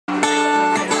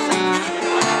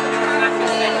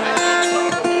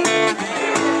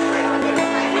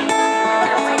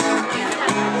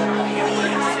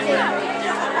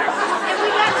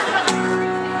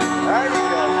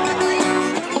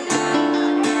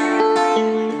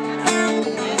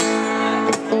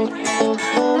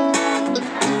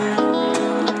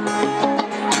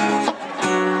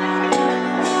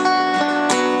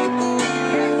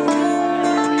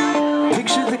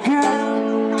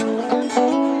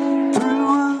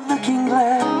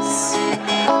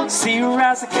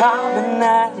was a common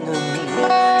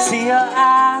enemy. See her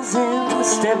eyes and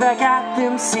step back at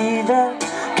them. See that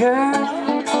girl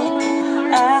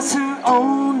as her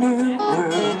own new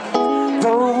world.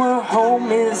 Though her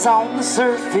home is on the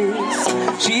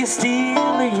surface, she is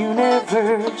still a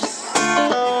universe.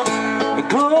 And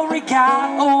glory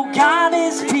God, oh God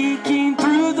is peeking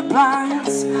through the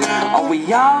blinds. Are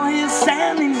we all here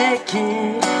standing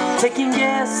naked, taking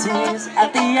guesses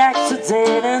at the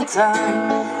accident and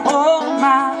time? Oh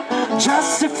my,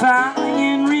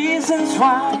 justifying reasons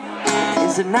why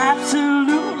is an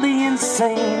absolutely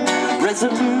insane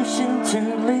resolution to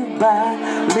live by,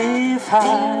 live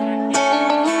high,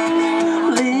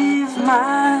 live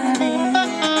mighty,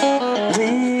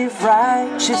 live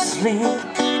righteously,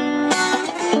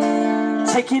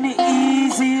 taking it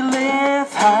easy,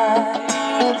 live high,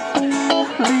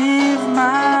 live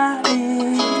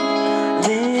mighty,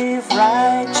 live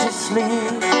righteously.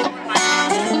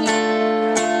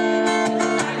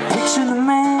 Picture the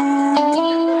man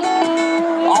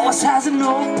always has an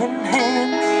open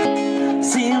hand.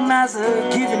 See him as a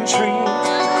given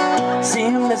tree, see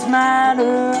him as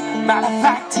matter. Matter of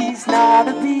fact, he's not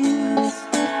a beast.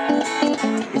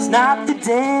 He's not the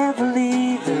devil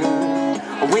either,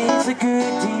 always a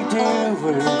good deed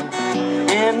doer.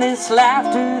 And this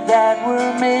laughter that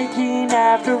we're making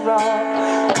after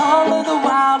all, call of the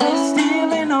wild is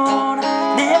stealing on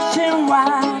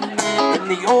nationwide. In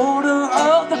the order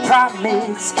of the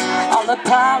primates, all the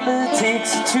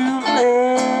politics are too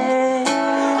late.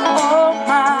 Oh,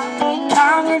 my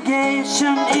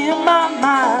congregation in my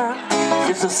mind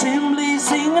is assembly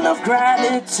singing of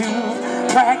gratitude,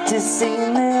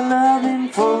 practicing their loving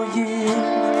for you.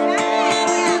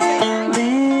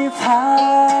 Live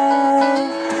high,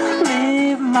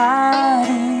 live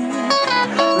mighty,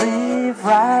 live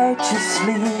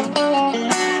righteously,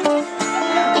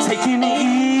 taking it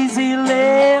easy,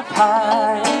 live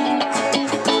high,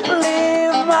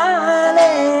 live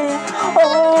mighty,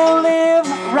 oh, live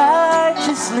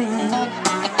righteously.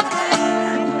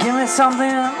 Give me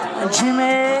something,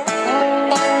 Jimmy.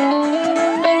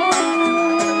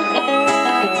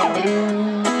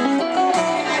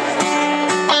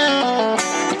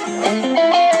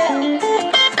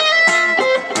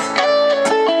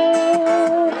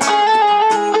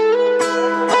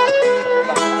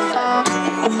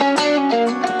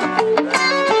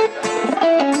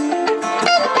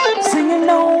 Singing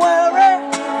don't worry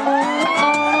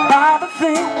about a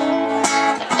thing,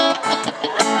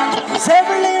 'cause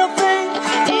every little thing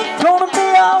gonna be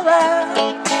alright.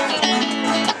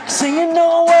 Singing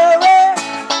don't worry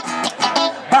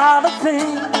about a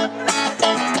thing,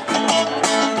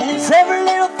 'cause every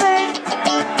little thing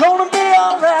gonna be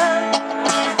alright.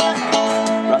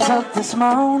 Rise up this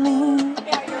morning,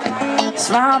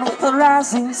 smiled with the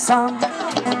rising sun.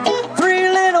 3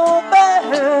 little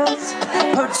birds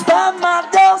perched by my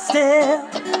doorstep,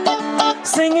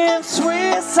 singing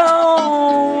sweet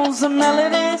songs and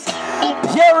melodies,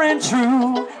 pure and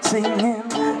true. Singing,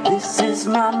 this is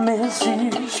my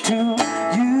message to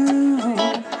you.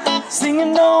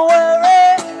 Singing, don't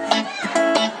worry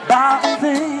about a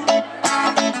thing,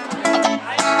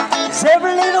 'cause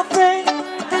every little thing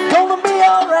gonna be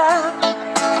alright.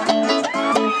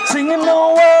 Singing,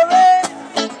 don't worry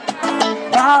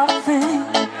about a thing,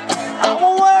 I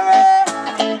won't worry,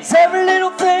 'cause every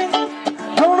little thing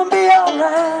gonna be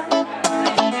alright.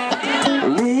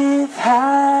 Live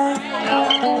high,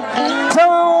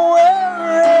 don't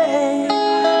worry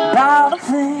about a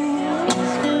thing,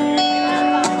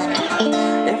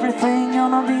 everything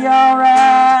gonna be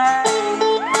alright.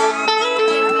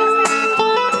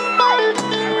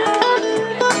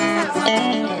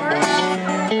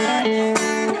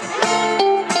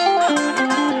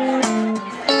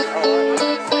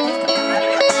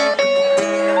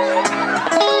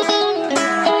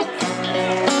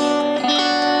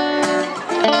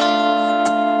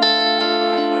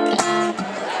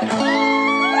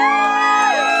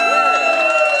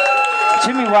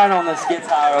 Jimmy White on this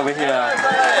guitar over here.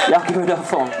 Y'all give it up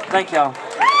for him. Thank y'all.